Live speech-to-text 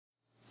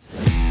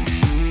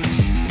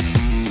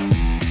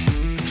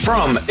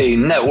From a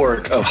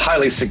network of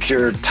highly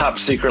secured, top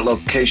secret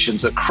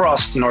locations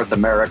across North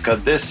America,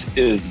 this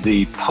is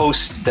the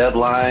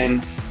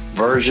post-deadline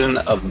version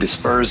of the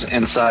Spurs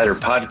Insider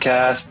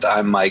podcast.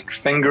 I'm Mike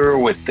Finger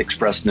with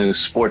Express News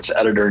sports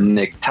editor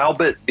Nick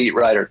Talbot, beat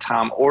writer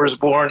Tom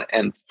Orsborn,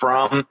 and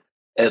from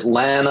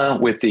Atlanta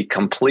with the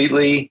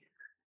completely,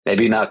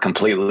 maybe not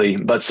completely,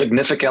 but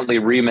significantly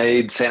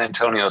remade San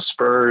Antonio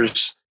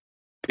Spurs,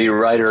 beat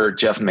writer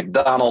Jeff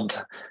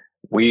McDonald.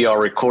 We are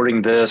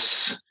recording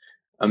this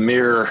a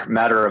mere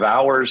matter of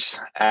hours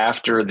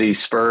after the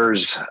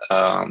Spurs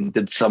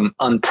did some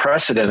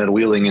unprecedented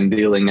wheeling and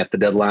dealing at the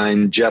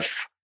deadline.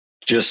 Jeff,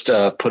 just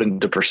put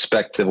into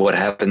perspective what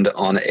happened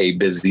on a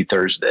busy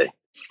Thursday.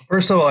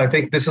 First of all, I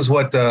think this is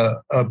what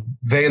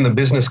they in the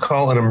business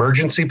call an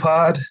emergency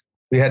pod.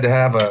 We had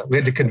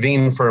to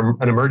convene for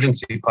an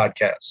emergency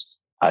podcast.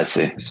 I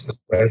see.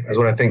 That's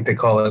what I think they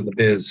call it in the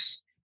biz.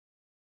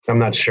 I'm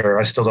not sure.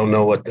 I still don't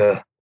know what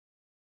the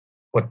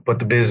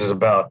biz is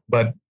about,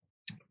 but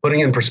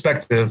putting in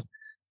perspective,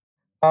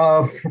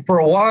 for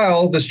a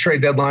while, this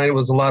trade deadline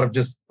was a lot of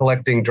just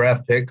collecting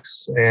draft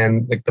picks.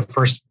 And like the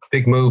first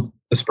big move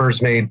the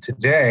Spurs made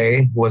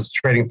today was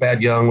trading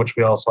Thad Young, which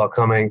we all saw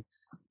coming.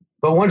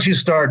 But once you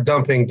start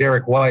dumping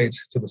Derek White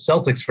to the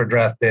Celtics for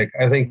draft pick,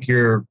 I think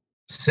you're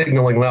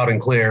signaling loud and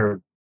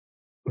clear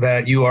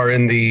that you are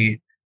in the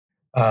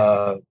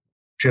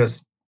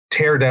just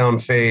tear down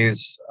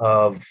phase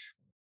of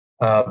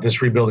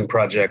this rebuilding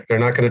project. They're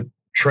not going to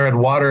tread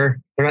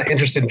water. They're not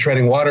interested in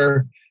treading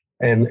water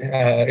and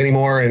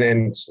anymore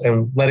and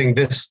letting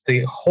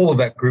the whole of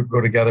that group go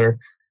together.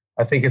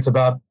 I think it's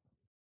about,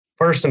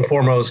 first and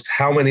foremost,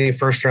 how many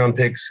first round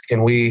picks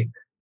can we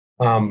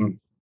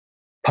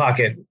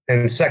pocket?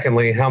 And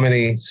secondly, how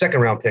many second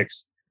round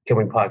picks can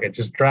we pocket?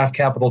 Just draft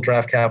capital.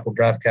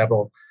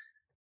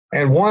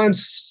 And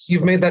once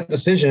you've made that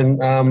decision,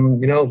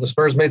 the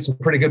Spurs made some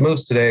pretty good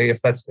moves today.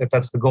 If that's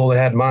the goal they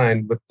had in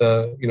mind with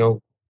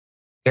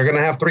they're going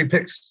to have 3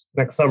 picks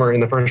next summer in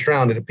the first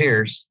round, it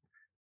appears.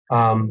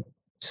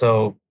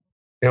 So,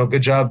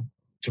 good job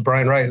to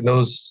Brian Wright and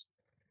those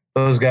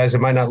guys.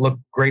 It might not look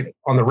great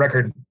on the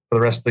record for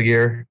the rest of the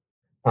year,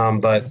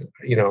 but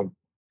these are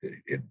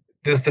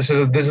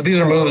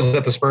moves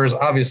that the Spurs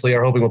obviously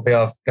are hoping will pay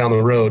off down the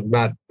road,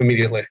 not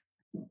immediately.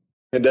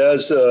 And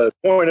as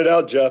pointed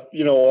out, Jeff,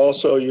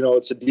 also,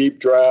 it's a deep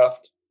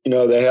draft.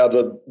 They have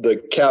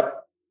the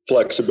cap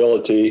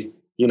flexibility,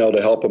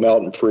 to help them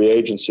out in free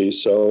agency.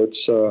 So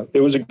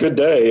it was a good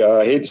day.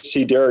 I hate to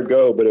see Derek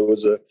go, but it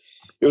was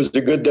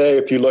a good day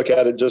if you look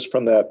at it just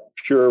from that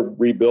pure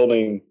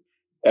rebuilding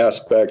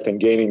aspect and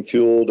gaining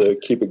fuel to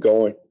keep it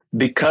going.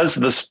 Because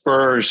the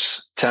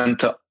Spurs tend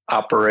to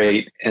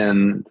operate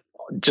in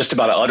just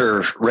about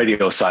utter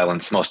radio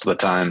silence most of the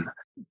time,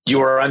 you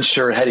were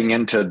unsure heading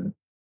into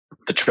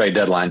the trade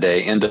deadline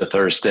day, into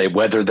Thursday,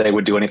 whether they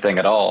would do anything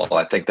at all.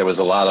 I think there was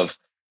a lot of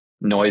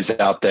noise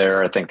out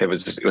there. I think it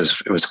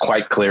was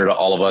quite clear to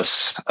all of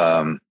us.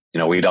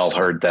 We'd all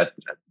heard that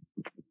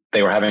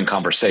they were having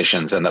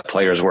conversations and that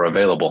players were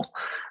available,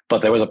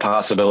 but there was a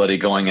possibility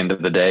going into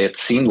the day. It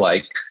seemed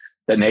like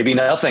that maybe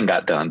nothing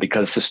got done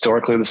because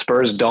historically the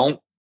Spurs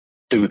don't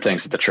do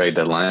things at the trade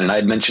deadline. And I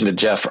had mentioned to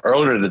Jeff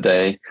earlier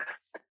today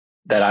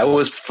that I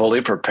was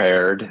fully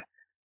prepared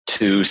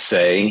to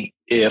say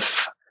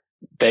if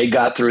they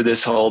got through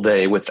this whole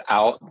day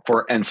without,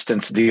 for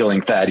instance,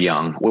 dealing Thad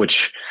Young,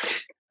 which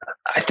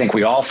I think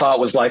we all thought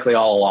was likely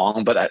all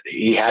along, but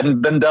he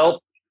hadn't been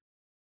dealt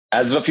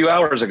as of a few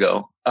hours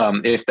ago.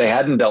 If they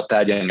hadn't dealt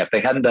Thad Young, if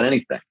they hadn't done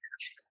anything,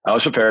 I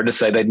was prepared to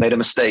say they'd made a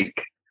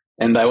mistake.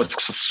 And I was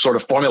sort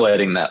of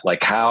formulating that,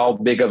 like how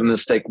big of a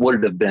mistake would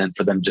it have been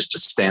for them just to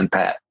stand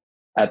pat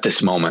at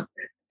this moment?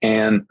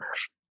 And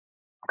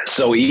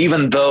so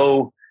even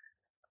though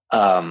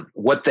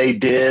what they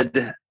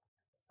did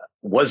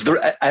was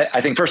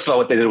I think, first of all,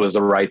 what they did was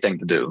the right thing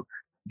to do.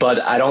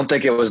 But I don't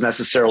think it was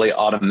necessarily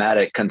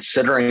automatic,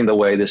 considering the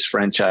way this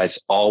franchise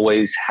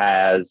always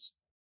has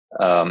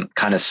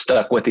kind of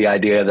stuck with the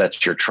idea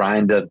that you're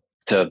trying to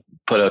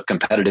put a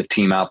competitive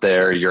team out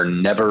there. You're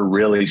never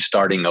really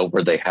starting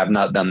over. They have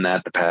not done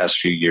that the past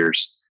few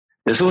years.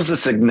 This was a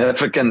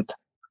significant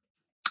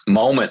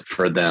moment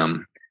for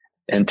them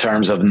in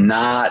terms of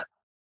not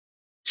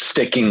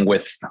sticking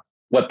with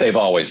what they've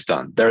always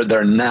done.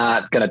 They're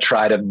not going to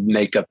try to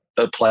make a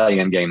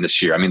play-in game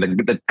this year. I mean,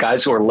 the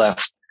guys who are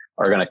left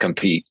are going to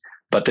compete,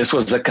 but this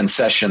was a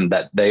concession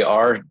that they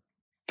are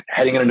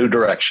heading in a new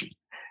direction.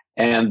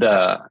 And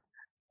that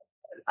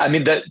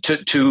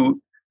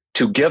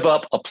to give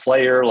up a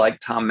player like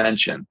Tom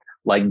mentioned,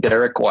 like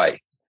Derek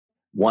White,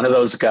 one of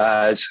those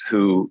guys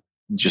who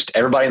just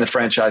everybody in the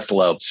franchise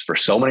loves for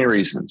so many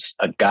reasons,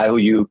 a guy who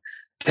you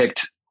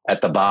picked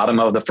at the bottom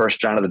of the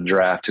first round of the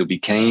draft, who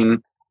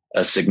became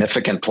a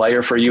significant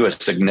player for you, a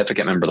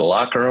significant member of the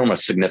locker room, a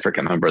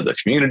significant member of the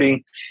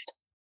community,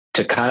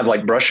 to kind of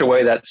like brush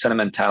away that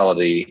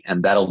sentimentality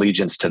and that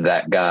allegiance to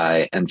that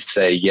guy and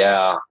say,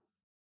 yeah,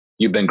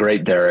 you've been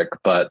great, Derek,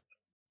 but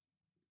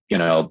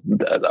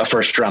a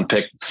first round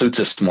pick suits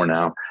us more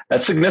now.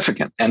 That's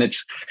significant. And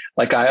it's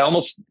like, I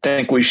almost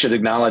think we should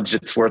acknowledge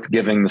it's worth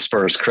giving the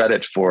Spurs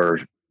credit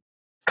for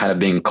kind of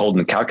being cold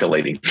and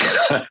calculating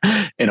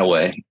in a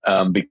way,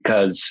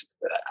 because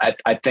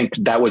I think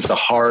that was a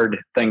hard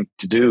thing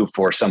to do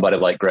for somebody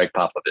like Greg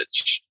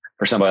Popovich,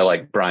 for somebody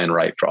like Brian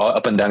Wright, for all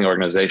up and down the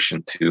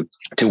organization to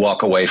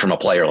walk away from a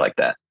player like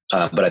that.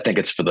 But I think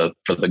it's for the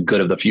good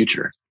of the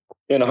future.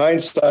 In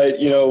hindsight,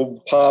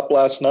 Pop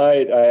last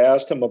night, I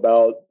asked him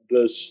about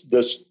this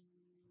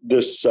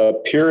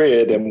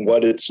period and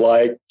what it's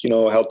like,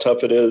 how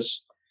tough it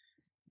is.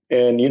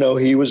 And,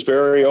 he was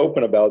very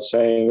open about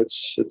saying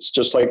it's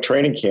just like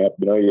training camp.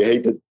 You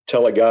hate to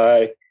tell a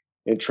guy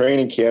in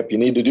training camp, you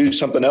need to do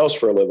something else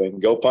for a living,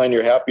 go find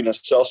your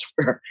happiness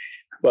elsewhere.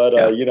 But,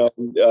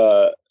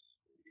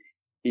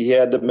 he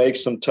had to make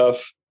some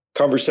tough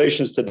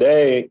conversations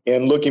today.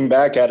 And looking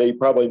back at it, he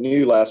probably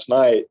knew last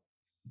night,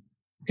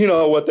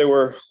 what they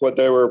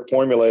were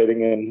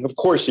formulating. And of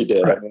course he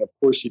did. Right. Of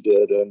course he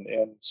did.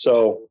 And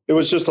so it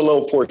was just a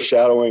little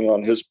foreshadowing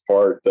on his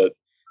part that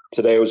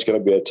today was going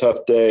to be a tough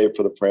day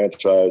for the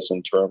franchise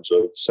in terms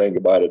of saying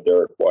goodbye to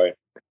Derek White.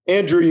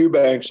 And Drew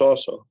Eubanks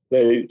also.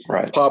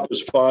 Pop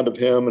was fond of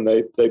him, and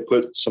they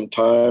put some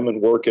time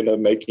and work into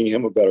making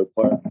him a better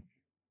player.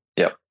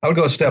 Yep. I would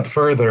go a step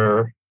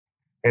further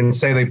and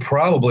say they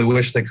probably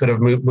wish they could have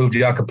moved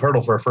Jakob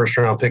Poeltl for a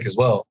first-round pick as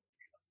well.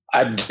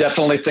 I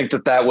definitely think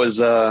that was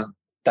something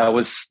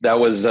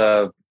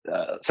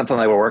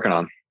they were working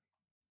on.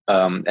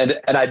 And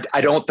I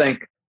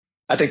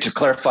think to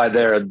clarify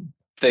there,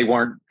 they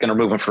weren't going to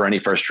move him for any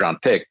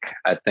first-round pick.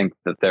 I think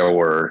that there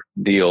were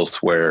deals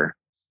where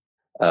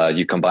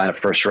you combine a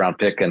first-round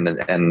pick and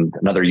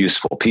another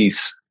useful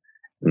piece.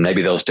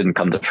 Maybe those didn't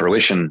come to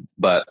fruition,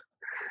 but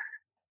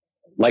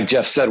like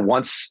Jeff said,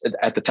 once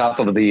at the top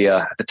of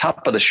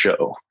the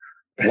show,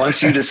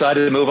 once you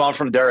decided to move on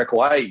from Derek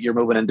White, you're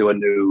moving into a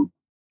new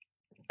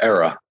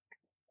era,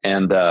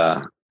 and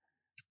I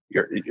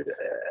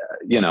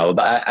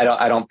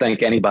don't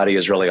think anybody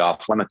is really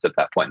off limits at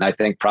that point. And I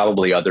think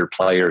probably other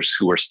players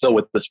who are still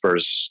with the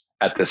Spurs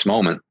at this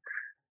moment,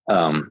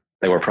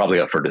 they were probably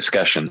up for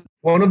discussion.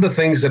 One of the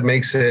things that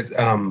makes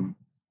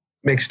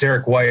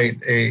Derek White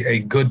a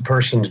good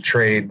person to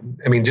trade,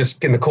 I mean,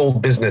 just in the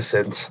cold business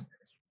sense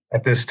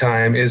at this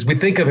time, is we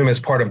think of him as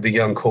part of the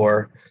young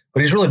core,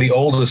 but he's really the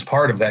oldest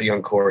part of that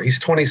young core. He's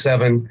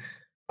 27.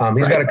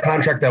 He's got a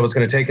contract that was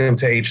going to take him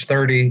to age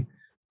 30.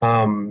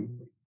 Of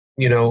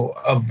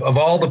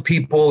all the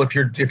people, if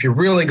you're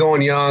really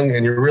going young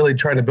and you're really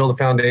trying to build a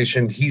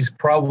foundation, he's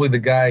probably the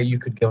guy you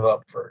could give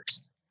up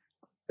first.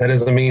 That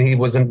doesn't mean he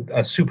wasn't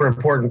a super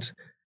important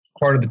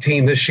part of the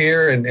team this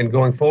year and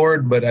going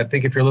forward. But I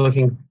think if you're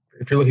looking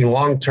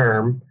long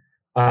term,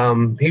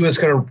 he was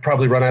going to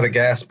probably run out of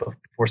gas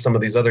before some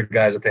of these other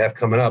guys that they have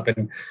coming up.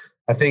 And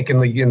I think in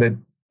the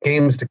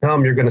games to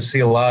come, you're going to see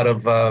a lot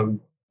of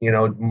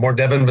more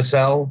Devin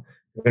Vassell.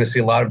 You're going to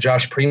see a lot of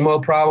Josh Primo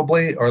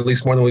probably, or at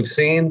least more than we've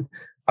seen.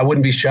 I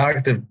wouldn't be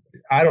shocked if,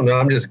 I don't know,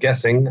 I'm just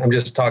guessing. I'm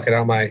just talking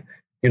out my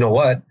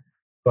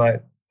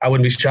but I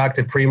wouldn't be shocked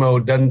if Primo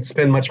doesn't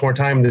spend much more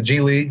time in the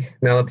G League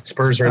now that the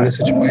Spurs are in this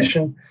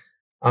situation.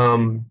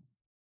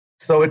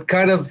 So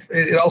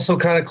it also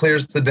kind of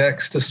clears the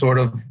decks to sort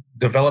of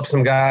develop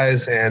some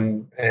guys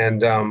and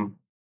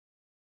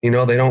they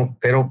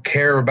don't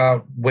care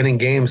about winning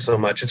games so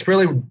much. It's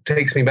really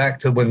takes me back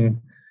to when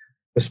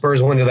the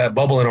Spurs went into that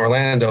bubble in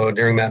Orlando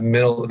during that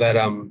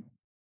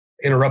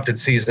interrupted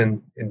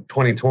season in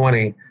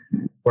 2020,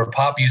 where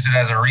Pop used it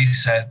as a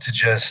reset to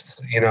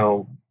just,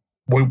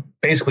 we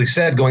basically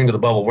said going to the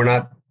bubble, we're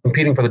not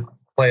competing for the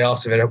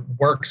playoffs. If it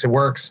works, it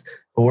works,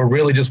 but we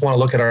really just want to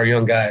look at our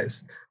young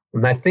guys.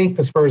 And I think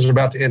the Spurs are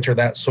about to enter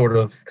that sort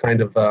of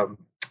kind of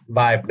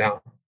vibe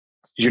now.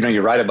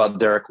 You're right about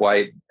Derek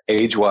White,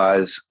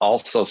 age-wise,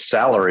 also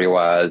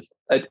salary-wise.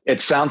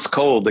 It sounds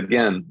cold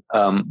again,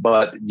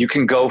 but you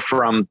can go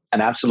from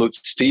an absolute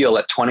steal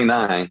at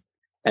 29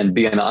 and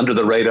being under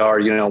the radar,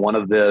 one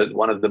of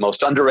the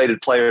most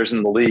underrated players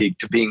in the league,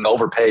 to being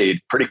overpaid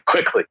pretty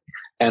quickly.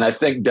 And I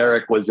think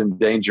Derek was in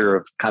danger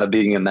of kind of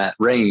being in that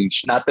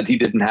range. Not that he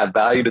didn't have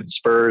value to the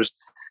Spurs,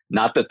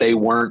 not that they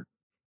weren't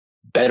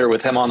better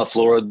with him on the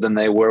floor than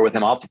they were with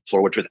him off the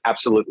floor, which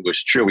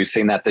was true. We've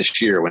seen that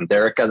this year when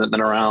Derek hasn't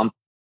been around,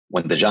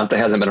 when DeJounte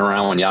hasn't been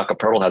around, when Jakob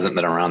Poeltl hasn't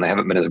been around, they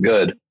haven't been as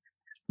good.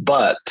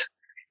 But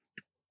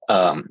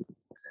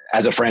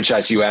as a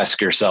franchise, you ask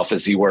yourself,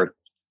 is he worth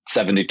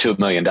 $72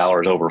 million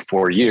over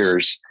 4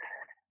 years?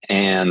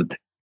 And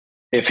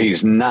if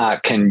he's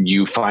not, can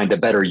you find a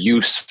better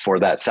use for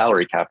that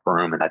salary cap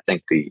room? And I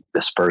think the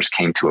Spurs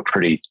came to a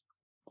pretty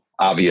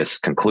obvious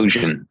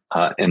conclusion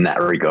in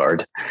that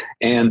regard.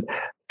 And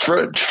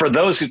for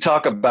those who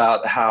talk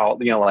about how,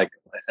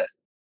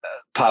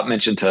 Pop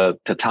mentioned to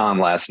Tom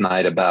last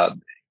night about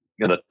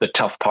the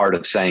tough part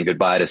of saying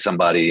goodbye to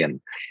somebody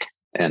and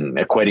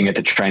equating it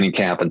to training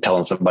camp and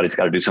telling somebody's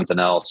got to do something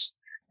else.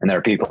 And there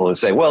are people who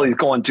say, well, he's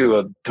going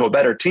to a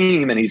better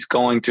team and he's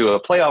going to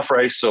a playoff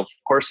race, so of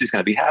course he's going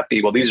to be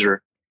happy. Well, these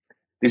are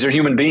These are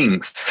human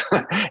beings.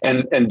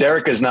 and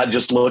Derek is not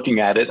just looking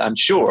at it, I'm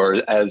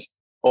sure, as,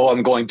 oh,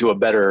 I'm going to a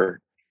better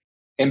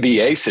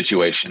NBA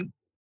situation.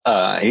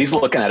 He's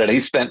looking at it. He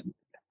spent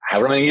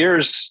however many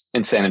years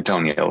in San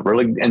Antonio,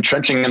 really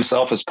entrenching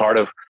himself as part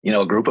of,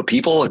 a group of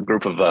people, a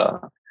group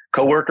of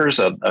coworkers,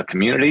 a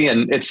community.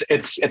 And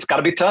it's got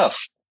to be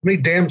tough. How many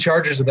damn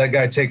charges did that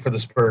guy take for the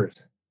Spurs?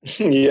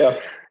 Yeah.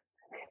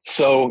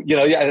 So,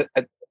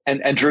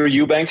 and Drew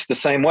Eubanks the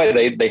same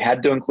way. They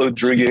had to include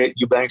Drew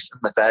Eubanks in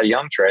the Thad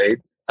Young trade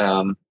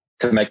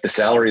to make the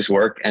salaries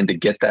work and to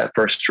get that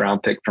first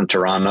round pick from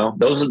Toronto.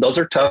 Those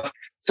are tough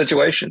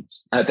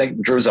situations. I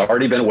think Drew's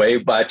already been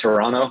waived by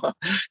Toronto.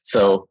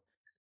 So,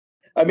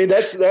 I mean,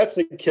 that's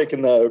a kick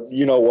in the,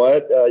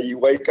 you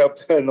wake up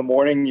in the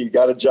morning, you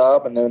got a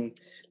job, and then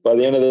by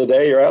the end of the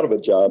day, you're out of a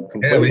job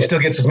completely. Yeah, but he still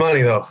gets his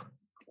money though.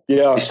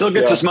 Yeah. He still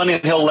gets his money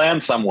and he'll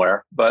land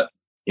somewhere, but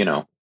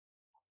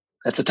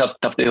that's a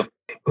tough deal.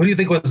 Who do you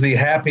think was the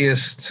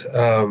happiest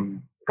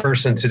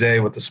person today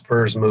with the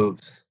Spurs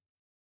moves?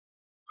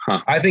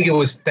 I think it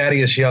was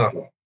Thaddeus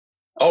Young.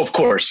 Oh, of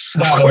course.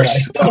 Of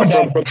course. From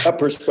that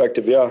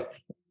perspective, yeah.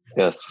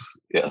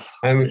 Yes.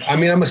 I mean,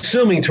 I'm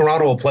assuming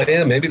Toronto will play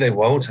him. Maybe they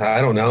won't.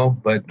 I don't know.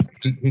 But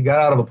he got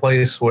out of a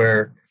place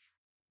where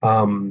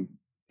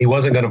he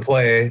wasn't going to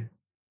play,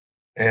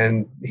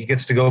 and he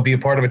gets to go be a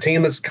part of a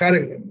team that's kind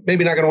of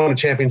maybe not going to win a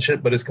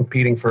championship, but is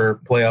competing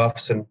for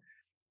playoffs and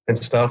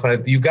stuff.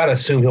 You got to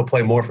assume he'll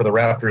play more for the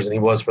Raptors than he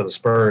was for the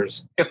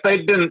Spurs. If they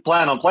didn't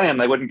plan on playing,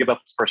 they wouldn't give up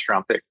the first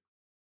round pick.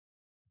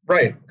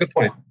 Right. Good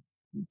point.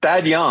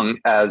 Thad Young,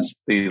 as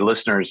the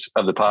listeners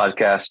of the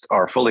podcast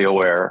are fully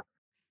aware,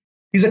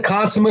 he's a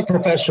consummate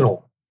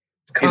professional.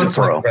 He's a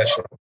pro. It's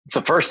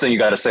the first thing you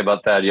got to say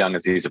about Thad Young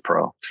is he's a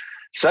pro.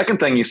 Second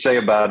thing you say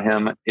about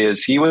him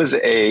is he was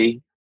a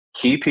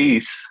key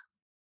piece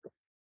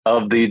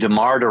of the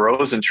DeMar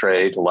DeRozan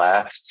trade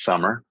last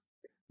summer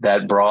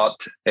that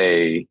brought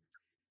a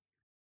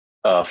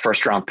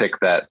first-round pick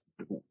that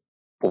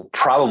will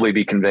probably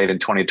be conveyed in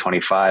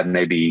 2025.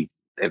 Maybe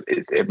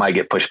it might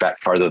get pushed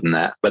back farther than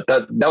that. But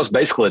that was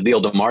basically a deal.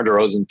 DeMar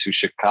DeRozan to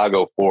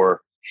Chicago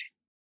for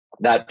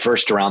that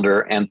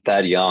first-rounder and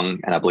Thad Young,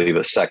 and I believe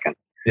a second.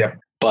 Yeah.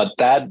 But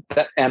that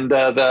and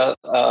the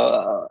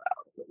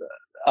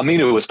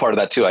Aminu was part of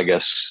that too, I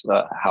guess.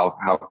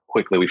 How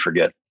quickly we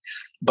forget.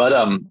 But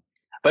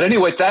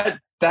anyway,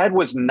 that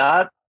was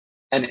not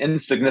an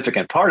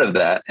insignificant part of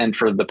that. And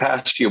for the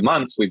past few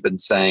months, we've been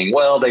saying,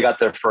 well, they got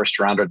their first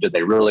rounder. Did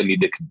they really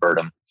need to convert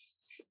him?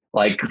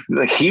 Like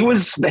he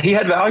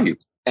had value.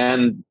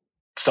 And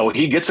so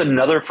he gets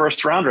another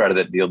first rounder out of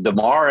that deal.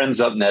 DeMar ends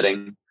up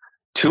netting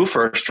 2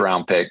 first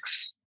round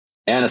picks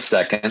and a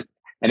second.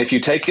 And if you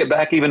take it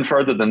back even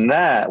further than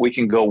that, we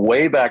can go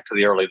way back to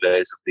the early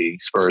days of the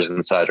Spurs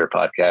Insider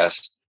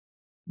podcast,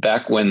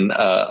 back when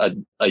a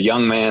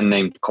young man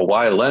named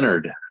Kawhi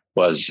Leonard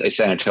was a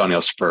San Antonio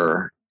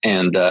Spur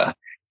and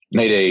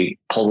made a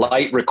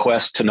polite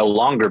request to no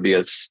longer be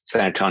a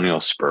San Antonio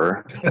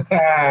Spur,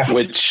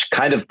 which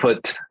kind of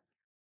put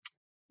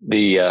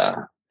the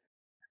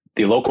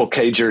local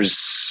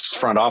Cagers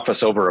front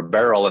office over a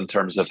barrel in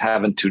terms of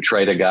having to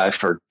trade a guy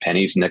for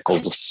pennies,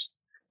 nickels,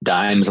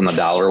 dimes on the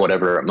dollar,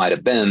 whatever it might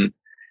have been.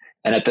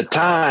 And at the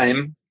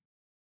time,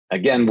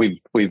 again,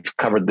 we've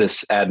covered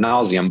this ad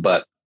nauseum,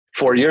 but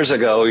 4 years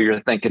ago,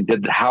 you're thinking,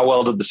 how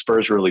well did the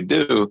Spurs really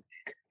do?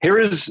 Here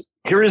is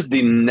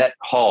the net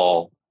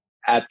haul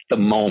at the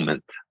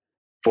moment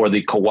for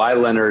the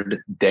Kawhi Leonard,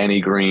 Danny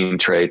Green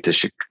trade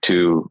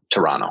to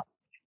Toronto.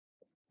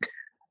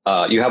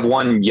 You have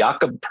one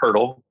Jakob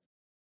Poeltl,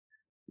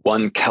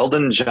 one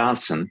Keldon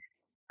Johnson,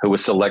 who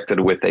was selected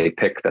with a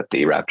pick that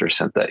the Raptors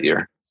sent that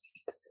year.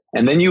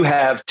 And then you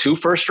have 2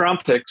 first-round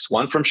picks,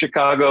 one from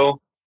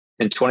Chicago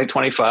in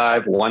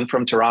 2025, one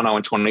from Toronto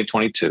in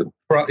 2022.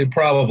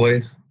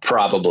 Probably.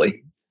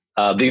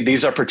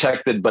 These are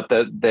protected, but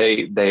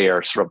they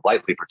are sort of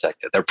lightly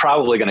protected. They're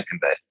probably going to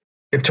convey.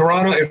 If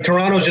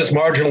Toronto's just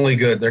marginally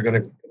good, they're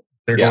going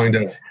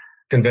to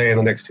convey in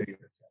the next 2 years.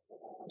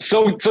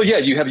 So yeah,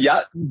 you have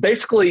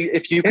basically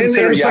if you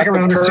consider Jakob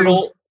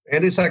Poeltl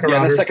and a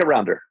second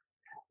rounder.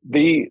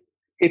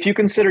 If you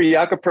consider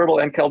Jakob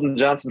Poeltl and Keldon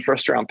Johnson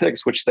first-round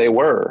picks, which they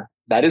were,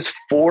 that is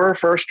 4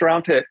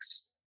 first-round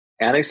picks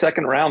and a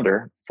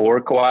second-rounder for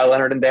Kawhi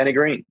Leonard and Danny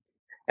Green.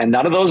 And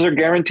none of those are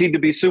guaranteed to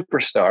be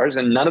superstars,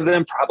 and none of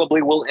them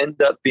probably will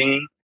end up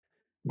being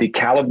the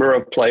caliber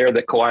of player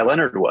that Kawhi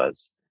Leonard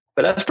was.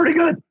 But that's pretty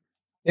good.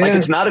 Yeah. Like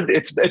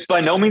it's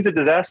by no means a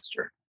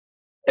disaster.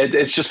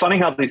 It's just funny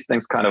how these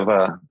things kind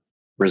of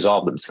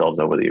resolve themselves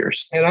over the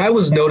years. And I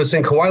was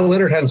noticing Kawhi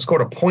Leonard hadn't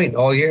scored a point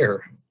all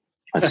year.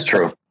 That's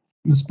true.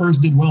 The Spurs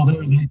did well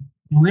there. They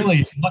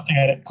really, if you look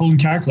at it, cold and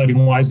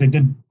calculating wise, they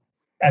did.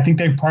 I think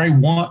they probably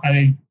won.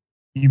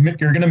 You're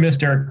going to miss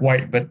Derek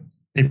White, but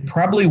they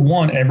probably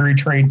won every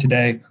trade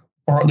today,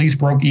 or at least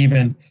broke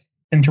even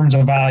in terms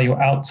of value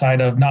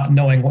outside of not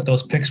knowing what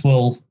those picks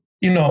will,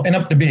 end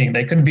up to being.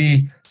 They could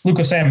be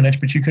Luka Samanic,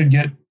 but you could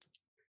get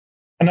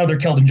another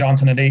Keldon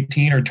Johnson at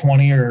 18 or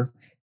 20 or,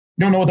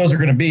 don't know what those are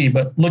going to be,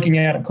 but looking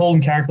at it cold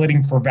and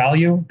calculating for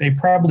value, they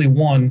probably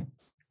won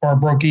or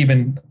broke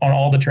even on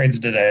all the trades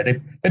today.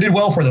 They did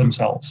well for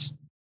themselves.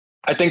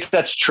 I think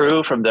that's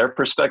true from their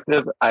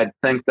perspective. I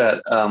think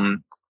that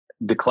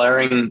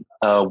declaring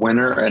a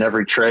winner in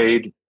every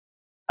trade,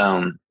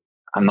 I'm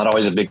not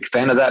always a big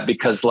fan of that,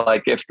 because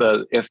like if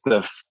the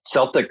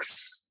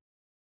Celtics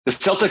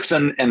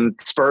and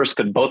Spurs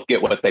could both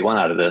get what they want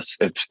out of this,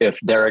 if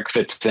Derek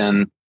fits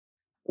in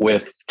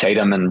with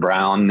Tatum and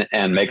Brown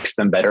and makes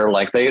them better,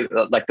 like the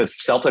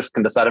Celtics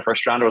can decide a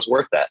first rounder was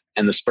worth that,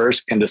 and the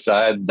Spurs can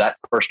decide that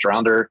first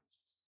rounder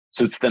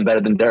suits them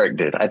better than Derek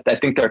did. I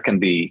think there can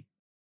be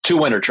two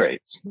winner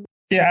trades.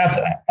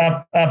 Yeah,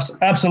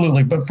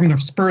 absolutely. But from the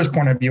Spurs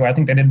point of view, I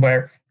think they did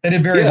very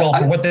well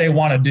for what they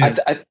want to do.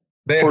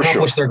 They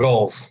accomplished their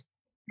goals.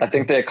 I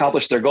think they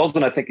accomplished their goals.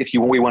 And I think if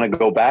we want to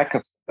go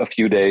back a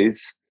few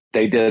days,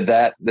 they did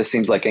that. This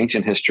seems like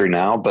ancient history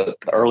now, but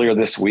earlier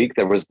this week,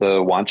 there was the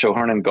Juancho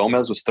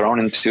Hernangomez was thrown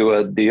into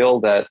a deal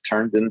that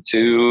turned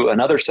into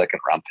another second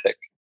round pick.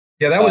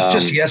 Yeah, that was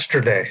just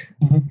yesterday.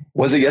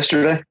 Was it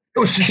yesterday? It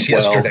was just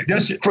yesterday.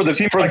 For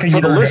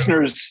the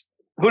listeners,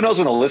 who knows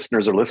when the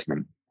listeners are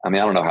listening? I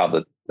mean, I don't know how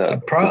the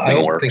I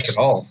don't think at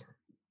all.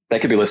 They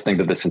could be listening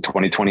to this in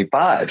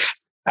 2025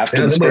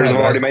 after the Spurs have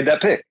already made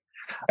that pick.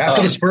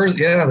 After the Spurs,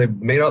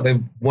 they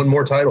won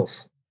more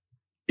titles.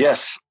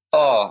 Yes.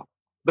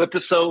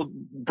 So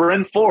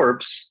Bryn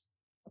Forbes,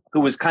 who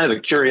was kind of a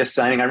curious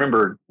signing. I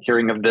remember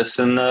hearing of this,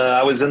 and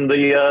I was in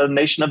the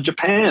nation of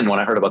Japan when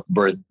I heard about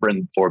the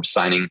Bryn Forbes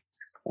signing,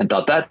 and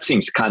thought that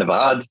seems kind of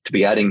odd to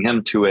be adding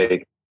him to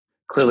a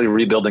clearly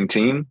rebuilding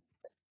team.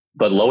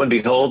 But lo and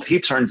behold,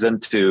 he turns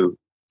into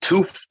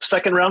 2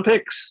 second-round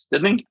picks,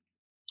 didn't he?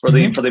 For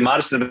the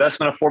modest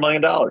investment of $4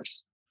 million.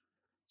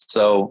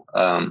 So,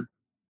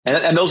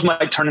 and those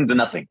might turn into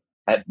nothing.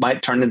 It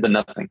might turn into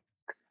nothing.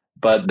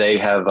 But they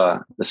have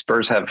the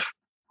Spurs have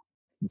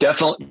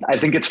definitely. I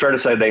think it's fair to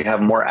say they have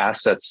more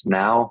assets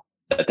now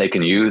that they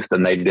can use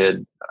than they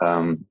did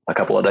a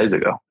couple of days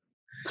ago.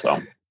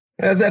 So,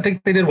 I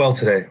think they did well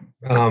today.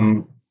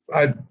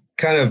 I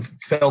kind of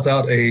felt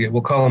out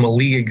we'll call him a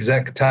league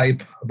exec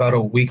type about a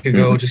week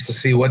ago, just to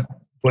see what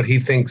he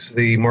thinks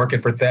the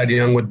market for Thad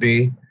Young would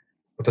be,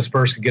 what the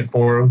Spurs could get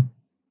for him.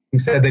 He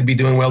said they'd be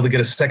doing well to get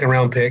a second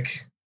round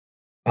pick.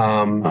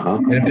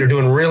 And if they're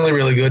doing really,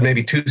 really good,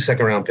 maybe 2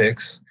 second round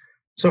picks.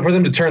 So for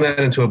them to turn that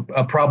into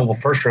a probable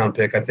first round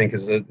pick, I think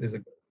is a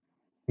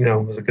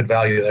good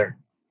value there.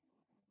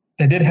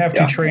 They did have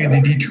to trade the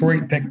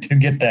Detroit pick to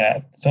get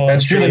that. So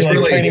That's it's really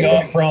true. like trading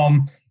up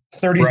from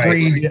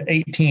 33 to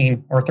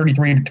 18 or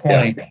 33 to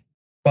 20. Yeah.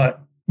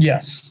 But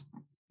yes.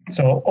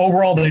 So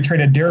overall, they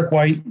traded Derek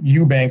White,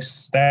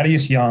 Eubanks,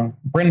 Thaddeus Young,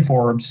 Bryn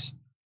Forbes,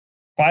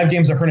 5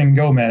 games of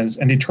Hernangomez,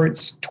 and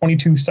Detroit's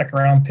 22 second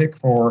round pick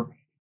for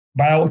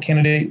buyout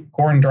candidate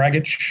Goran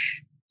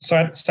Dragic.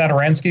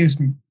 Satoransky's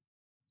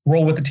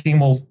role with the team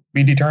will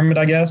be determined,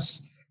 I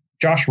guess.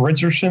 Josh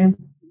Richardson,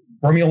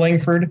 Romeo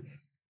Langford,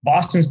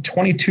 Boston's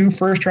 22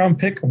 first round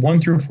pick, 1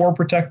 through 4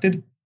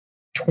 protected.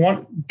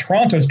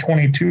 Toronto's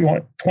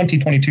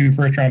 2022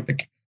 first round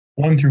pick,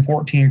 1 through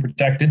 14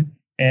 protected.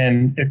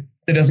 And if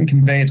it doesn't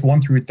convey, it's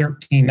 1 through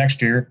 13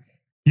 next year.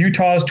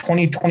 Utah's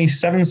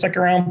 2027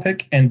 second round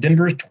pick and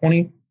Denver's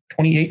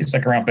 2028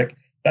 second round pick.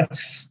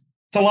 That's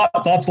a lot.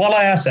 That's a lot of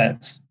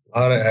assets. A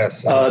lot of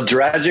assets.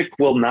 Dragic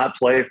will not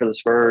play for the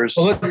Spurs.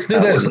 Well, let's do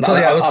this.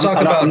 Let's talk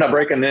about. I'm not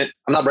breaking it.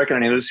 I'm not breaking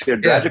any of this here.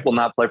 Dragic will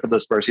not play for the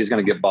Spurs. He's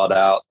going to get bought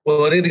out.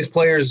 Will any of these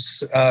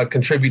players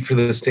contribute for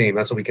this team?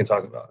 That's what we can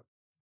talk about.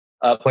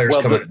 Players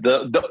coming.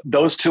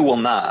 Those two will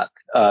not.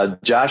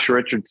 Josh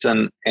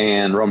Richardson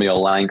and Romeo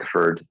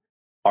Langford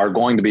are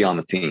going to be on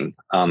the team.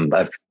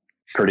 I've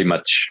pretty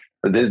much.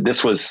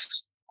 This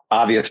was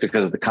obvious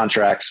because of the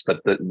contracts,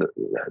 but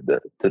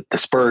the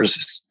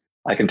Spurs,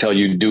 I can tell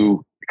you,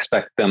 do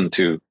expect them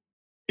to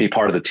be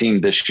part of the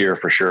team this year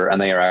for sure.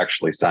 And they are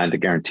actually signed to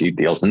guaranteed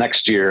deals.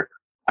 Next year,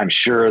 I'm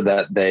sure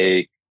that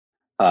they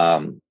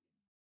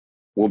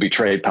will be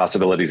trade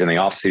possibilities in the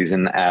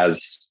offseason,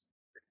 as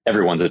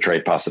everyone's a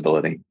trade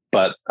possibility.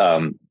 But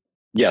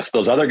yes,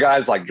 those other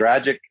guys like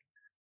Dragic,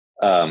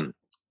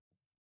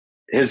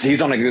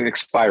 he's on an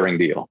expiring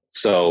deal.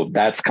 So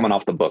that's coming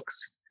off the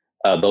books.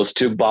 Those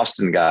 2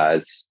 Boston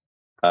guys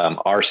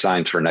are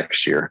signed for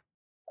next year.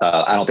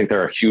 I don't think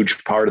they're a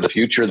huge part of the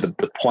future. The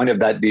point of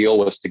that deal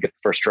was to get the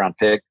first round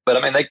pick. But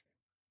I mean,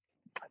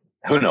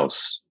 who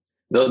knows?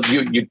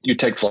 You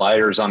take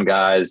flyers on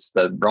guys.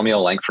 Romeo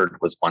Langford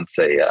was once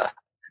a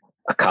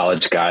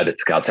college guy that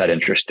scouts had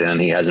interest in.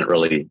 He hasn't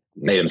really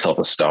made himself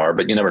a star,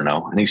 but you never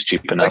know. And he's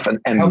cheap enough.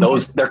 And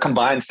their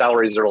combined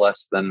salaries are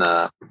less than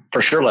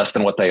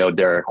what they owe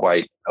Derek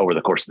White over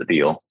the course of the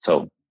deal.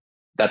 So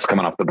that's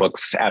coming off the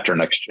books after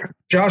next year.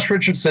 Josh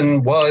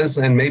Richardson was,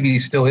 and maybe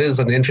still is,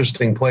 an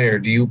interesting player.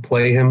 Do you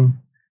play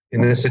him in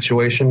this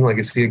situation? Like,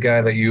 is he a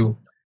guy that you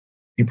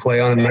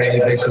play on a nightly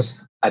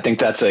basis? I think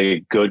that's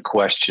a good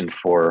question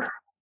for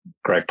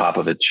Greg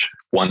Popovich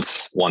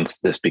once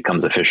this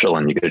becomes official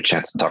and you get a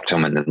chance to talk to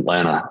him in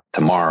Atlanta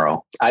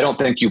tomorrow. I don't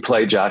think you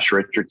play Josh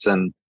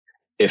Richardson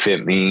if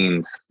it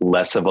means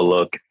less of a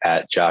look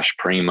at Josh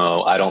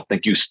Primo. I don't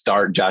think you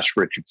start Josh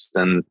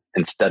Richardson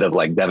instead of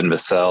like Devin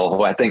Vassell,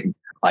 who I think,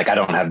 like, I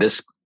don't have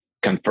this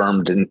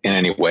confirmed in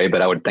any way,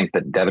 but I would think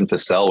that Devin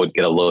Vassell would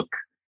get a look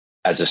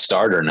as a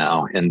starter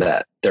now in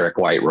that Derek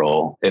White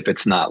role. If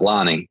it's not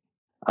Lonnie,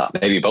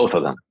 maybe both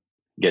of them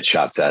get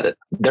shots at it.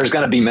 There's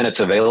going to be minutes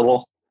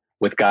available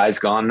with guys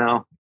gone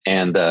now.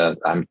 And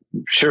I'm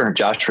sure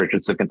Josh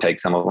Richardson can take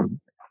some of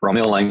them.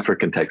 Romeo Langford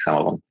can take some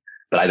of them,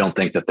 but I don't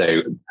think that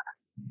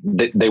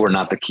they were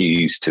not the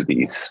keys to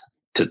these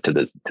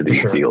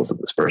these deals that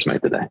the Spurs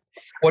made today.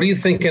 What are you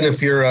thinking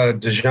if you're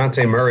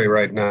DeJounte Murray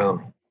right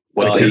now?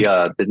 Well, he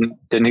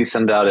didn't he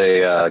send out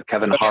a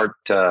Kevin Hart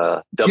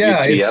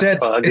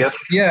WTF gift?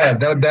 Yeah,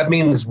 that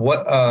means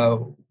what?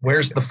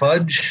 Where's the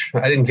fudge?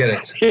 I didn't get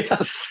it.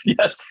 Yes.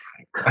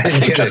 I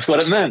didn't get that's it. what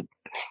it meant.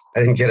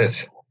 I didn't get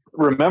it.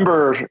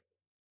 Remember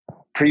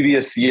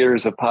previous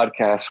years of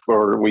podcasts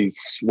where we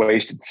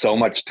wasted so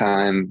much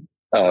time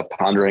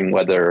pondering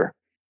whether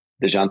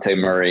DeJounte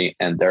Murray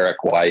and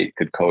Derek White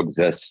could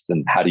coexist,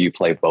 and how do you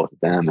play both of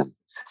them? And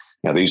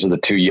these are the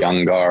two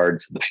young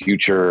guards of the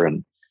future,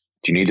 and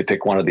do you need to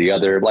pick one or the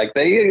other? Like,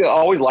 they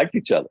always liked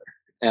each other,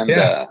 and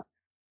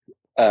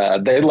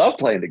they love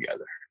playing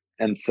together.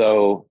 And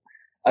so,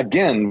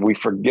 again, we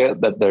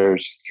forget that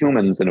there's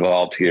humans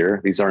involved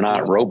here. These are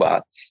not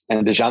robots.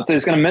 And DeJounte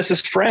is going to miss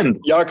his friend.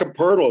 Jakob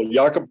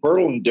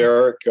Pertl and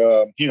Derek,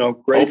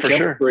 great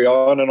chemistry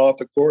on and off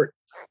the court.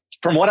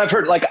 From what I've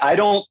heard, like, I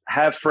don't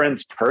have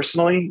friends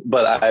personally,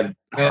 but I've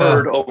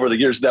heard over the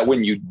years that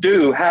when you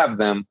do have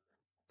them,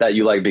 that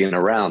you like being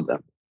around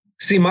them.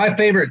 See, my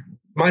favorite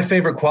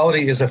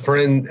quality is a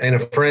friend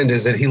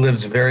is that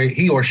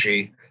he or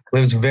she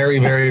lives very,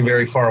 very,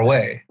 very far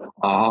away.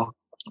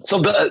 So,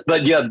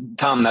 but yeah,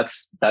 Tom,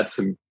 that's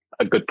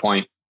a good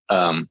point.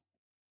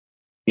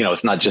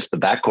 It's not just the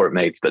backcourt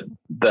mates, but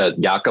the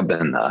Jakob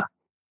and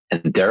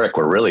Derek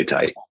were really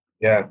tight.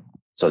 Yeah.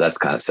 So that's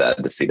kind of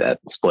sad to see that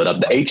split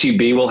up. The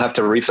HEB will have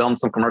to refilm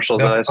some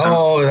commercials.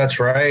 Oh, that's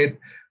right.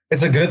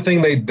 It's a good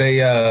thing they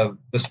the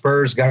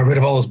Spurs got rid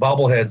of all those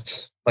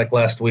bobbleheads like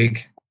last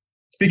week.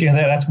 Speaking of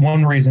that, that's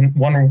one way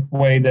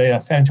the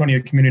San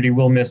Antonio community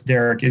will miss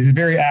Derek. He's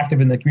very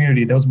active in the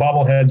community. Those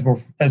bobbleheads were,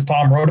 as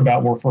Tom wrote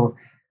about, were for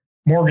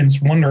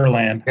Morgan's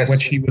Wonderland,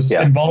 which he was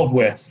involved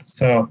with.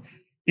 So,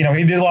 he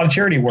did a lot of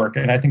charity work,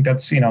 and I think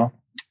that's,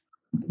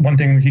 one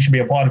thing he should be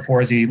applauded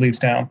for as he leaves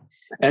town.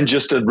 And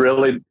just a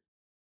really,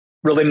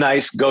 really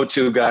nice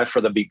go-to guy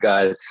for the beat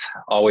guys.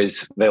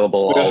 Always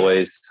available,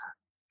 always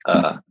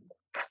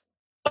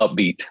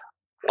upbeat.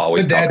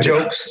 Always good dad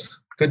jokes.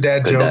 Good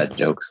dad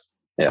jokes.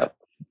 Yeah.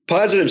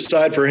 Positive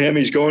side for him,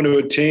 he's going to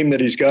a team that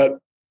he's got,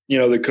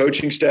 the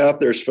coaching staff.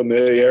 There's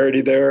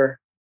familiarity there.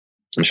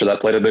 I'm sure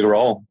that played a big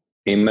role.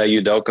 Ime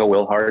Udoka,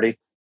 Will Hardy.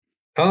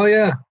 Oh,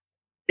 yeah.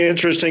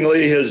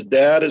 Interestingly, his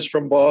dad is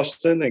from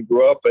Boston and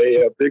grew up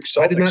a big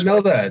Celtics. I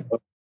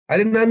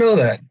did not know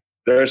that.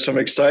 There's some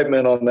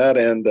excitement on that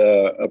end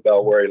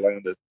about where he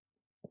landed.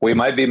 We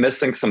might be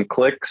missing some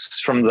clicks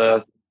from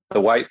the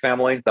White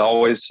family. They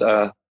always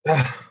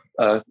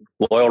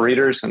loyal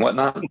readers and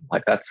whatnot.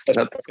 Like that's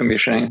gonna be a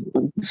shame.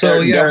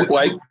 So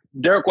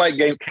Derek White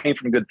came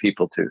from good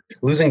people too.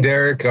 Losing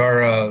Derek,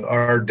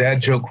 our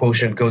dad joke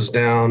quotient goes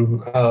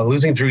down.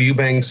 Losing Drew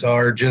Eubanks,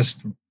 are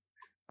just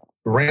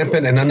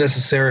rampant and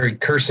unnecessary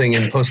cursing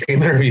in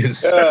post-game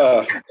interviews.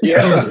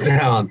 Goes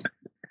down.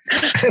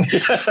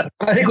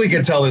 I think we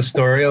could tell this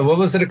story. What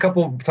was it? A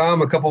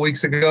couple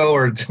weeks ago,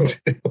 or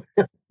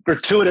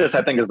gratuitous?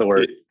 I think is the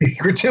word.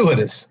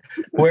 Gratuitous,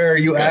 where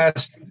you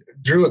asked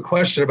Drew a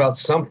question about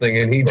something,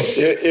 and it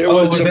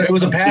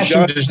was a pass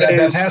from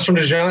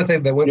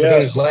DeJounte that went between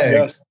his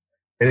legs,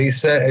 and he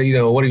said,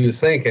 what he was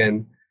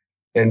thinking,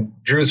 and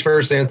Drew's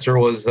first answer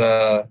was,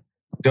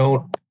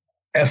 "Don't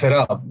F it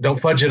up, don't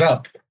fudge it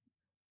up."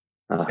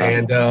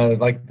 And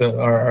like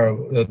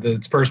the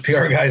Spurs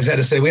PR guys had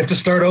to say, we have to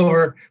start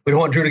over. We don't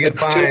want Drew to get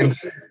fined.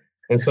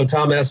 And so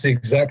Tom asked the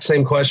exact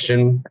same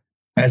question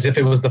as if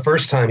it was the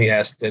first time he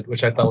asked it,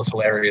 which I thought was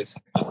hilarious.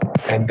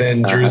 And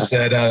then Drew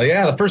said,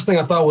 the first thing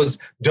I thought was,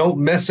 don't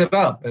mess it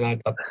up. And I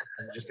thought,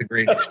 I just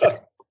agreed.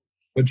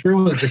 But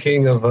Drew was the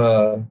king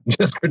of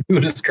just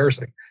gratuitous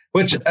cursing,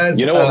 which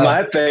as what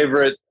my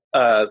favorite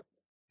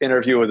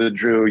interview with the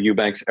Drew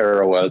Eubanks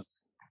era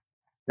was.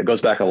 It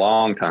goes back a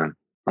long time.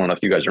 I don't know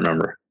if you guys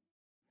remember.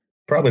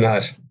 Probably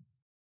not.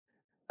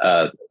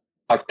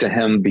 Talked to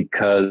him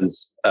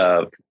because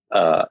of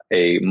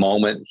a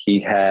moment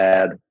he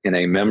had in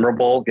a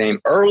memorable game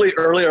early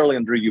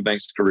in Drew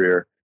Eubanks'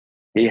 career.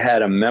 He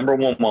had a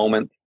memorable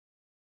moment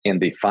in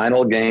the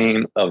final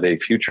game of a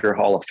future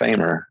Hall of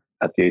Famer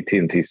at the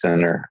AT&T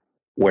Center,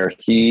 where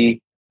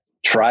he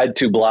tried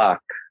to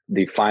block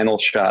the final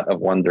shot of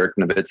one Dirk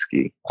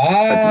Nowitzki.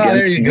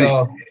 There you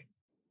go.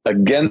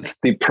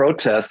 Against the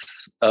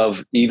protests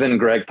of even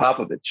Greg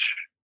Popovich.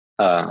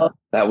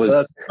 That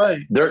was right.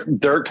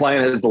 Dirk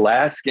playing his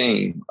last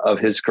game of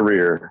his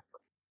career.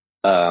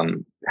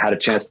 Had a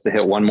chance to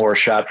hit one more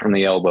shot from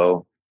the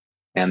elbow.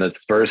 And the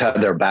Spurs had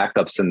their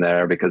backups in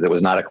there because it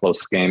was not a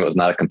close game. It was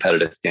not a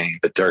competitive game.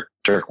 But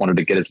Dirk wanted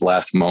to get his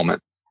last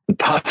moment. And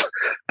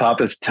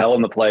Pop is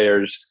telling the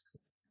players,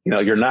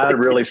 you're not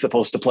really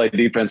supposed to play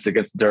defense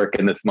against Dirk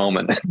in this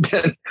moment. And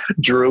then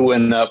Drew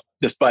went up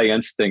just by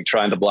instinct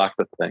trying to block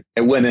the thing.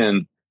 It went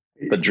in.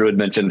 But Drew had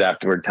mentioned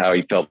afterwards how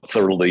he felt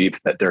so relieved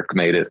that Dirk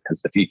made it,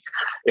 because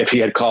if he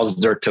had caused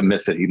Dirk to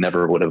miss it, he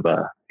never would have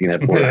heard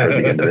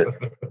the end of it.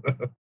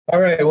 All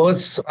right. Well,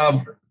 let's.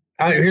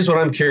 Here's what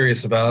I'm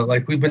curious about.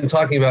 Like, we've been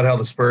talking about how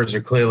the Spurs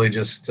are clearly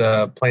just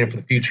playing for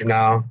the future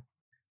now.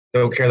 They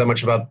don't care that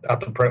much about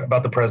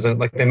the present.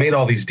 Like, they made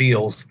all these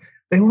deals.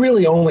 They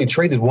really only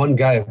traded one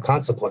guy of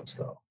consequence,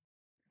 though.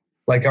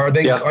 Like, are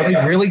they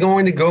really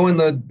going to go in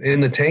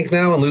the tank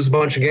now and lose a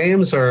bunch of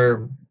games,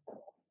 or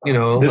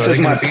this is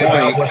my point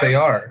about what they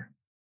are?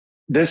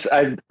 This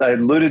I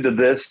alluded to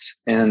this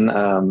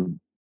in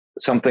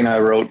something I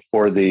wrote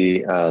for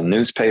the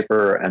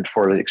newspaper and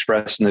for the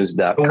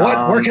expressnews.com.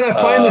 But where can I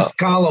find this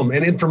column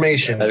and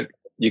information?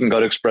 You can go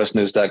to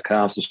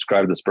expressnews.com,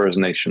 subscribe to the Spurs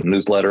Nation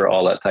newsletter,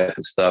 all that type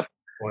of stuff.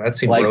 Well, that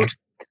seems rote.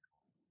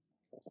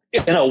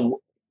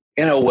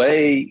 In a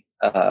way,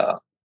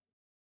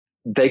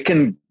 they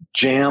can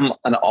jam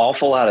an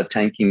awful lot of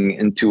tanking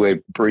into a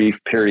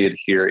brief period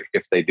here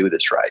if they do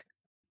this right.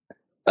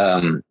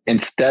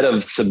 Instead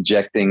of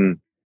subjecting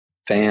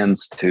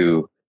fans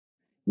to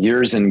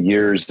years and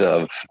years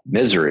of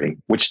misery,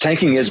 which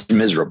tanking is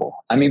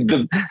miserable. I mean,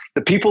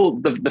 the people,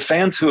 the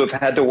fans who have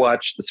had to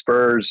watch the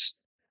Spurs,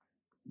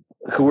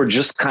 who were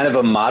just kind of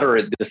a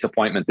moderate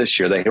disappointment this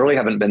year, they really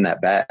haven't been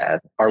that bad,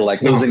 are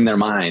like losing their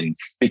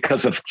minds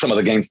because of some of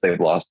the games they've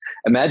lost.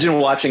 Imagine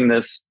watching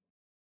this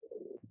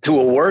to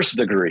a worse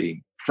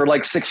degree for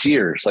like 6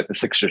 years, like the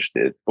Sixers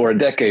did, or a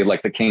decade,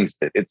 like the Kings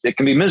did. It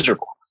can be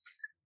miserable.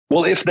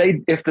 Well, if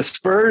the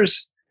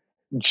Spurs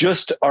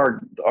just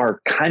are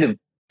kind of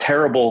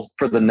terrible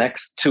for the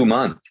next 2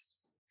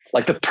 months,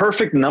 like the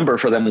perfect number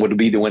for them would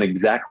be to win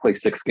exactly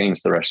 6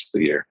 games the rest of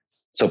the year.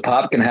 So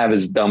Pop can have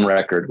his dumb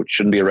record, which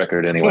shouldn't be a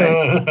record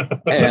anyway.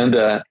 And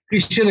then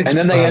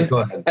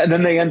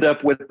they end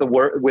up with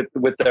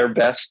with their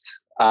best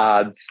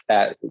odds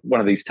at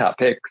one of these top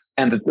picks.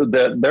 And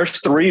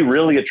there's 3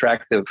 really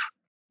attractive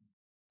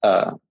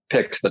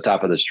picks at the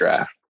top of this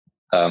draft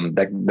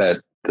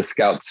that the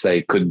scouts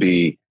say could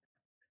be.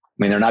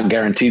 I mean, they're not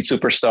guaranteed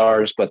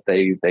superstars, but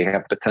they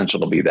have potential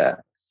to be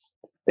that.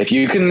 If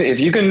you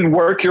can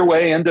work your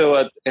way into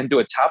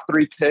a top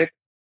 3 pick,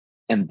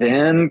 and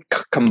then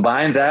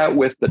combine that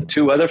with the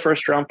 2 other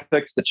first round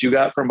picks that you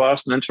got from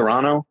Boston and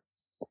Toronto,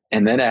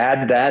 and then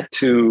add that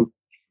to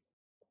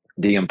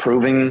the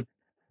improving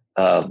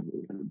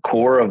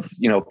core of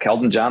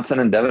Keldon Johnson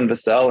and Devin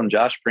Vassell and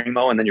Josh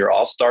Primo, and then your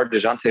all-star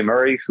DeJounte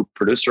Murray, who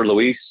producer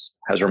Luis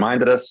has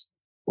reminded us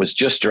was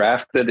just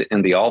drafted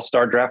in the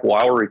all-star draft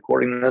while we're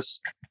recording this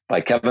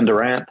by Kevin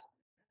Durant,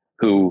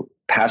 who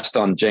passed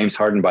on James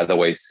Harden, by the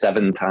way,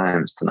 7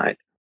 times tonight.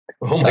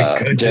 Oh my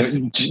goodness!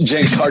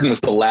 James Harden was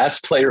the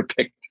last player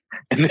picked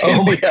in the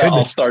NBA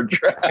all-star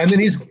draft, and then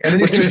he's going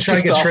to try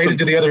to get traded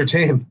to the other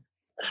team.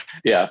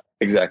 Yeah,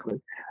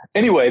 exactly.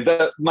 Anyway,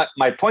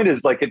 my point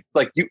is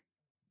you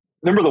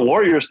remember the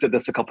Warriors did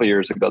this a couple of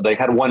years ago. They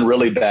had one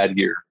really bad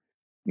year,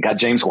 got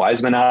James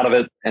Wiseman out of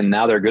it, and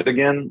now they're good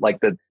again. Like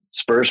the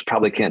Spurs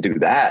probably can't do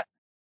that,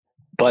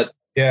 but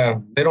yeah,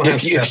 they don't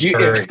have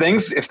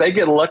if they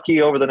get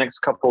lucky over the next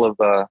couple of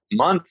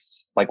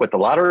months, like with the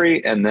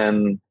lottery, and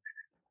then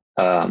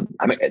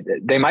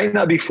they might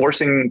not be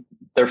forcing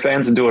their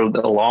fans into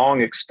a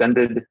long,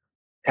 extended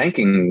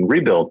tanking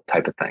rebuild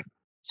type of thing.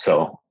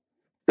 So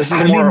this is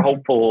a more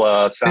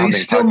hopeful sounding. They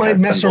still might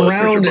mess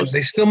around.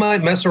 They still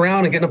might mess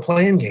around and get in a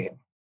play-in game.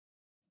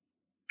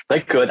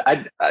 They could.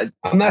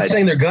 I'm not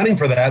saying they're gunning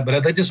for that,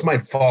 but they just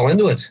might fall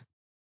into it.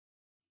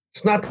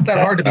 It's not that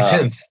hard to be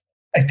 10th.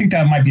 I think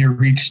that might be a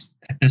reach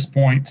at this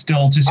point.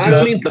 Still, just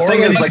the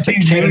thing is, like the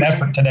Kings made an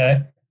effort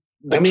today.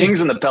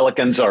 Kings and the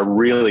Pelicans are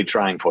really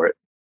trying for it.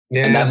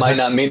 Yeah, and that might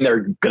not mean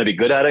they're going to be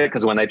good at it,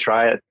 because when they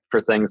try it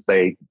for things,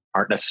 they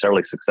aren't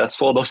necessarily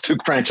successful, those 2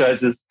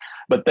 franchises.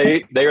 But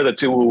they are the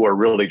 2 who are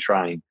really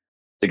trying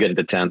to get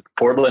into 10th.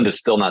 Portland is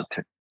still not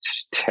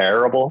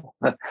terrible.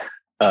 No,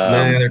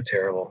 they're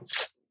terrible.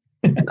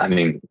 I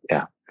mean,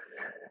 yeah.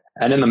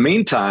 And in the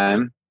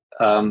meantime,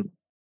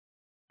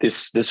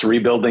 this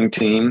rebuilding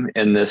team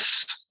in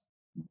this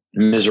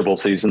miserable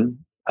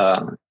season,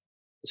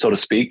 so to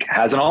speak,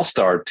 has an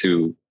all-star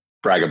to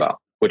brag about,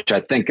 which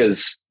I think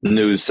is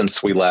news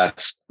since we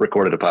last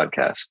recorded a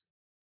podcast.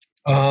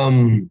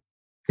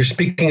 You're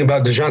speaking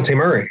about DeJounte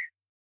Murray.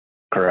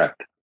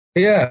 Correct.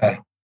 Yeah.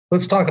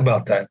 Let's talk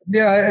about that.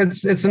 Yeah, it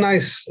was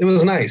nice.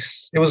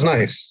 It's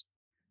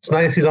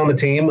nice he's on the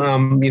team.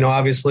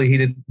 Obviously he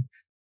did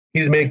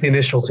make the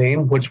initial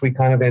team, which we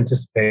kind of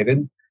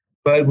anticipated.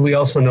 But we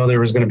also know there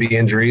was going to be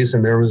injuries,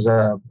 and there was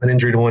an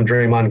injury to one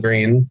Draymond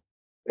Green.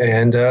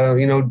 And,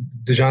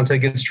 DeJounte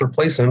gets to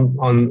replace him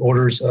on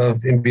orders of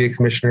NBA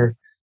Commissioner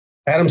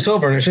Adam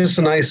Silver. And it's just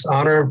a nice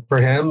honor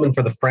for him and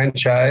for the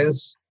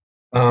franchise.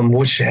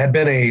 which had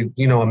been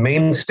a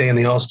mainstay in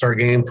the All-Star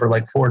game for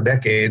like 4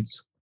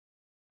 decades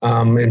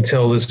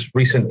until this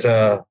recent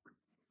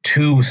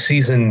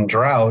 2-season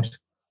drought.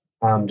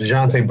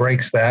 DeJounte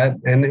breaks that,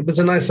 and it was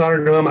a nice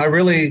honor to him. I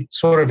really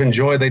sort of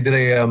enjoyed. They did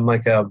a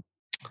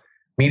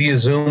media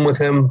Zoom with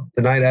him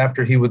the night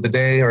after he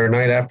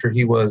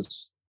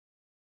was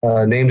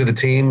named to the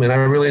team, and I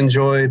really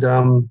enjoyed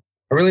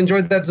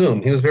that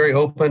Zoom. He was very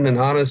open and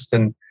honest,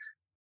 and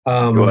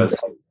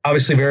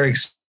obviously very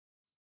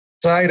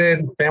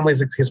excited.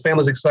 His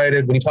family's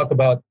excited. When you talk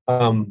about,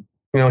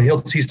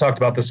 he's talked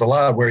about this a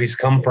lot, where he's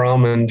come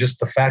from, and just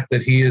the fact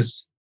that he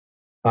is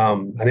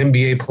an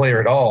NBA player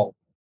at all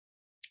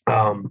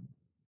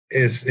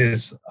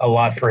is a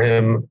lot for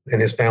him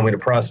and his family to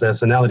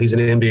process. And now that he's an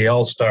NBA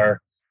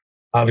All-Star,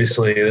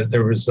 obviously it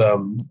was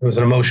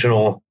an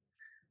emotional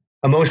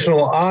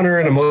honor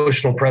and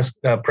emotional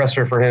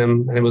presser for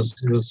him, and it was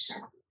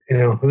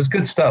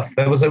good stuff.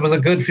 It was a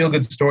good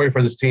feel-good story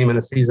for this team in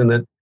a season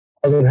that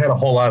hasn't had a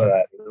whole lot of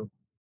that.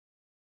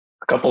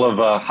 A couple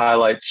of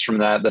highlights from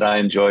that I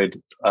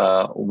enjoyed.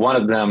 One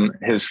of them,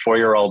 his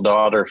 4-year-old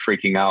daughter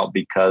freaking out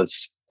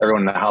because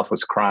everyone in the house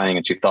was crying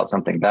and she thought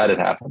something bad had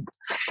happened.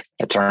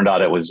 It turned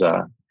out it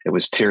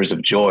was tears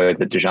of joy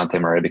that DeJounte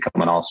Murray had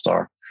become an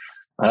All-Star.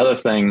 Another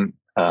thing,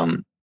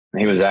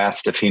 he was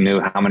asked if he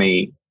knew how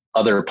many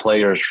other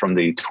players from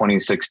the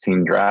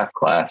 2016 draft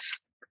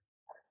class,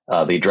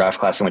 the draft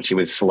class in which he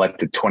was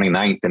selected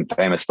 29th and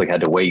famously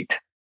had to wait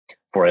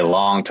for a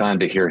long time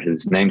to hear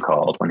his name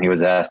called. When he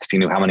was asked if he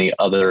knew how many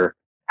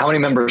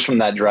members from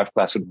that draft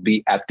class would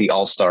be at the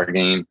All-Star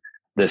game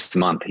this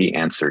month, he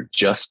answered,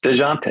 just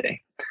DeJounte,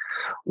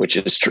 which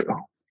is true.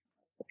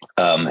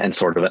 And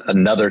sort of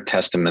another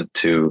testament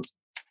to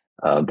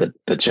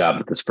the job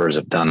that the Spurs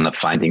have done of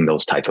finding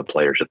those type of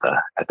players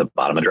at the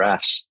bottom of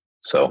drafts.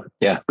 So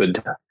yeah,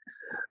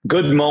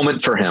 good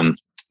moment for him.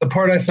 The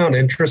part I found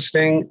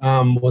interesting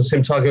was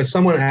him talking.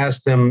 Someone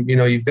asked him,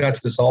 you've got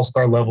to this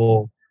All-Star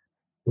level,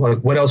 like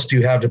what else do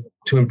you have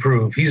to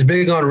improve? He's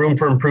big on room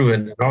for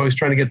improvement and always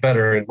trying to get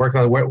better and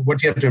working on what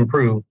do you have to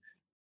improve.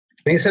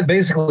 And he said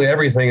basically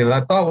everything. And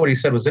I thought what he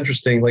said was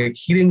interesting. Like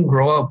he didn't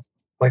grow up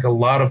like a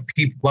lot of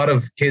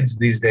kids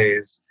these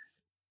days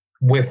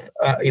with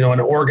an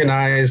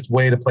organized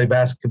way to play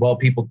basketball.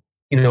 People,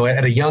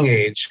 at a young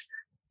age,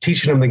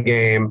 teaching them the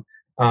game,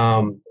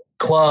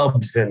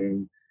 clubs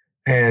and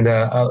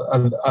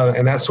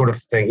that sort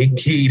of thing.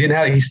 He didn't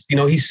have.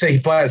 He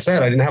flat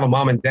said I didn't have a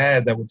mom and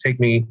dad that would take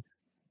me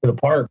to the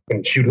park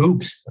and shoot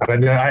hoops.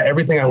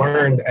 Everything I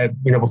learned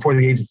at before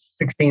the age of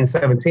 16,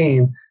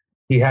 17,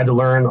 he had to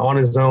learn on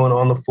his own,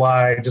 on the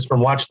fly, just from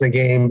watching the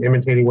game,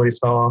 imitating what he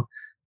saw.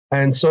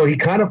 And so he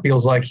kind of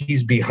feels like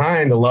he's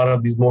behind a lot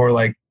of these more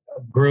like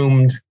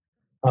groomed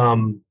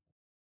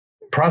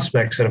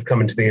prospects that have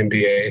come into the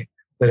NBA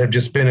that have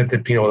just been at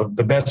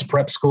the best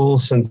prep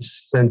schools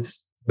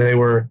since they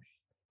were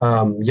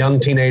young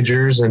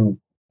teenagers and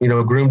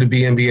groomed to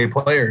be NBA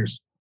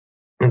players.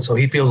 And so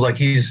he feels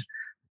like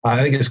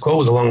I think his quote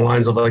was along the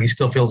lines of like he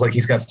still feels like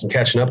he's got some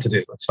catching up to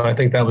do. So I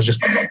think that was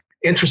just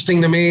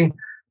interesting to me,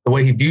 the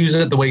way he views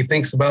it, the way he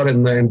thinks about it,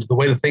 and the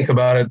way to think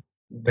about it,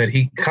 that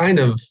he kind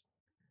of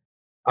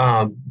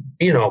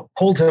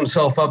pulled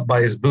himself up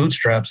by his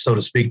bootstraps, so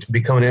to speak, to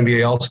become an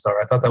NBA All-Star.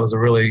 I thought that was a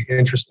really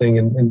interesting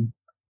and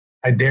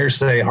I dare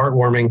say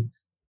heartwarming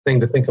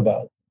thing to think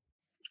about.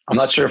 I'm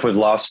not sure if we've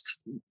lost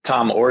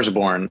Tom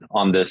Orsborn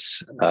on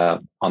this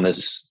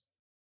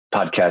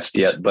podcast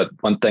yet, but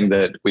one thing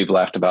that we've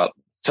laughed about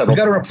we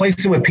got to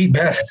replace him with Pete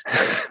Best.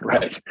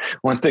 Right.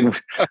 One thing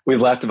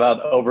we've laughed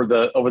about over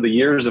the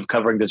years of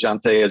covering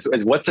DeJounte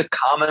is what's a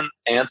common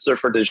answer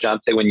for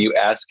DeJounte when you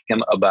ask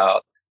him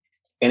about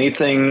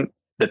anything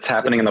that's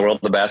happening in the world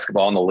of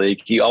basketball in the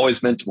league. He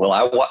always mentioned,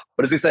 what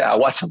does he say? I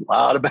watch a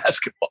lot of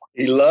basketball.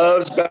 He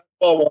loves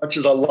basketball,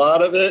 watches a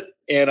lot of it.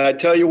 And I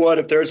tell you what,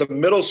 if there's a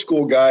middle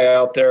school guy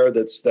out there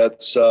that's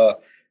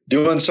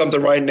doing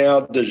something right now,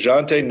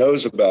 DeJounte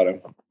knows about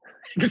him.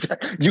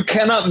 You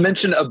cannot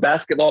mention a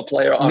basketball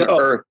player on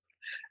earth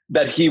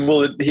that he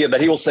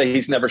will say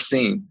he's never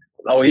seen.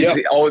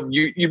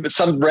 You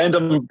some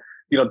random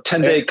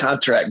 10-day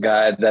contract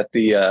guy that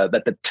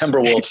the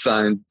Timberwolves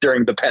signed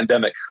during the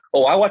pandemic.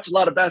 Oh, I watch a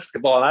lot of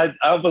basketball, and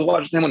I was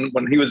watching him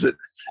when he was at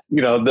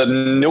the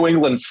New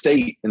England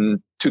State in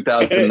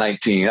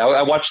 2019.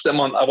 I watched them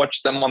on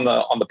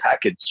the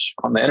package,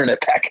 on the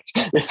internet package.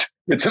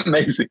 It's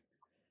amazing.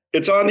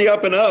 It's on the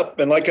up and up,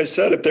 and like I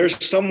said, if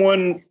there's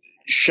someone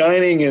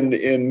shining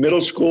in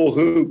middle school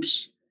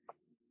hoops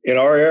in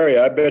our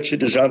area, I bet you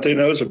DeJounte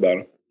knows about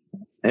him.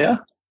 Yeah.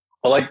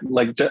 Well,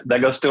 like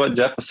that goes to what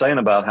Jeff was saying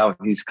about how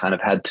he's kind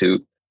of had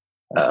to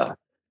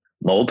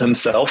mold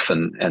himself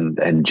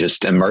and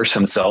just immerse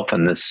himself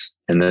in this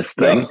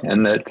thing,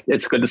 and that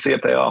it's good to see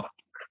it pay off.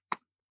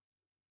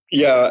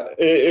 Yeah,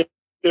 it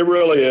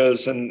really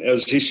is. And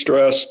as he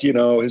stressed,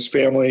 his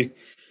family's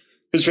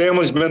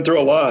been through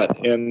a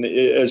lot, and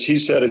as he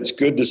said, it's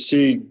good to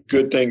see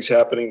good things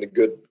happening to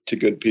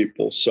good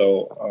people.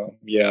 So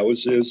it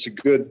was a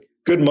good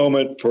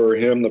moment for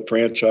him, the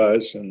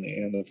franchise, and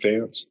the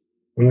fans.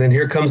 And then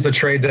here comes the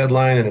trade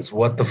deadline, and it's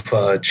what the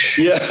fudge.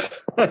 Yeah.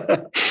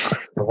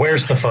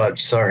 Where's the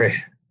fudge?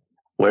 Sorry.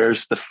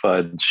 Where's the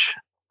fudge?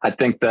 I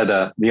think that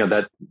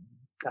that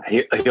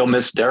he'll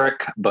miss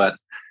Derek, but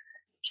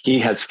he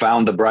has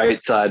found the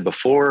bright side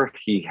before.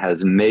 He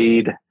has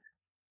made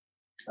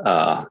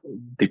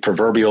the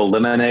proverbial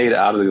lemonade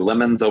out of the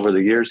lemons over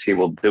the years. He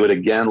will do it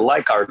again,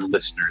 like our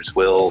listeners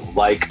will,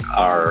 like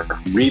our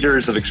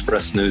readers of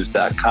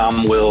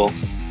expressnews.com will,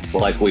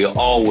 like we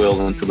all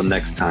will, until the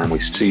next time we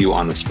see you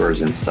on the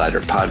Spurs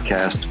Insider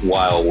podcast,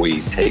 while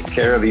we take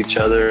care of each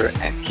other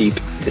and keep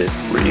it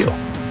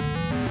real.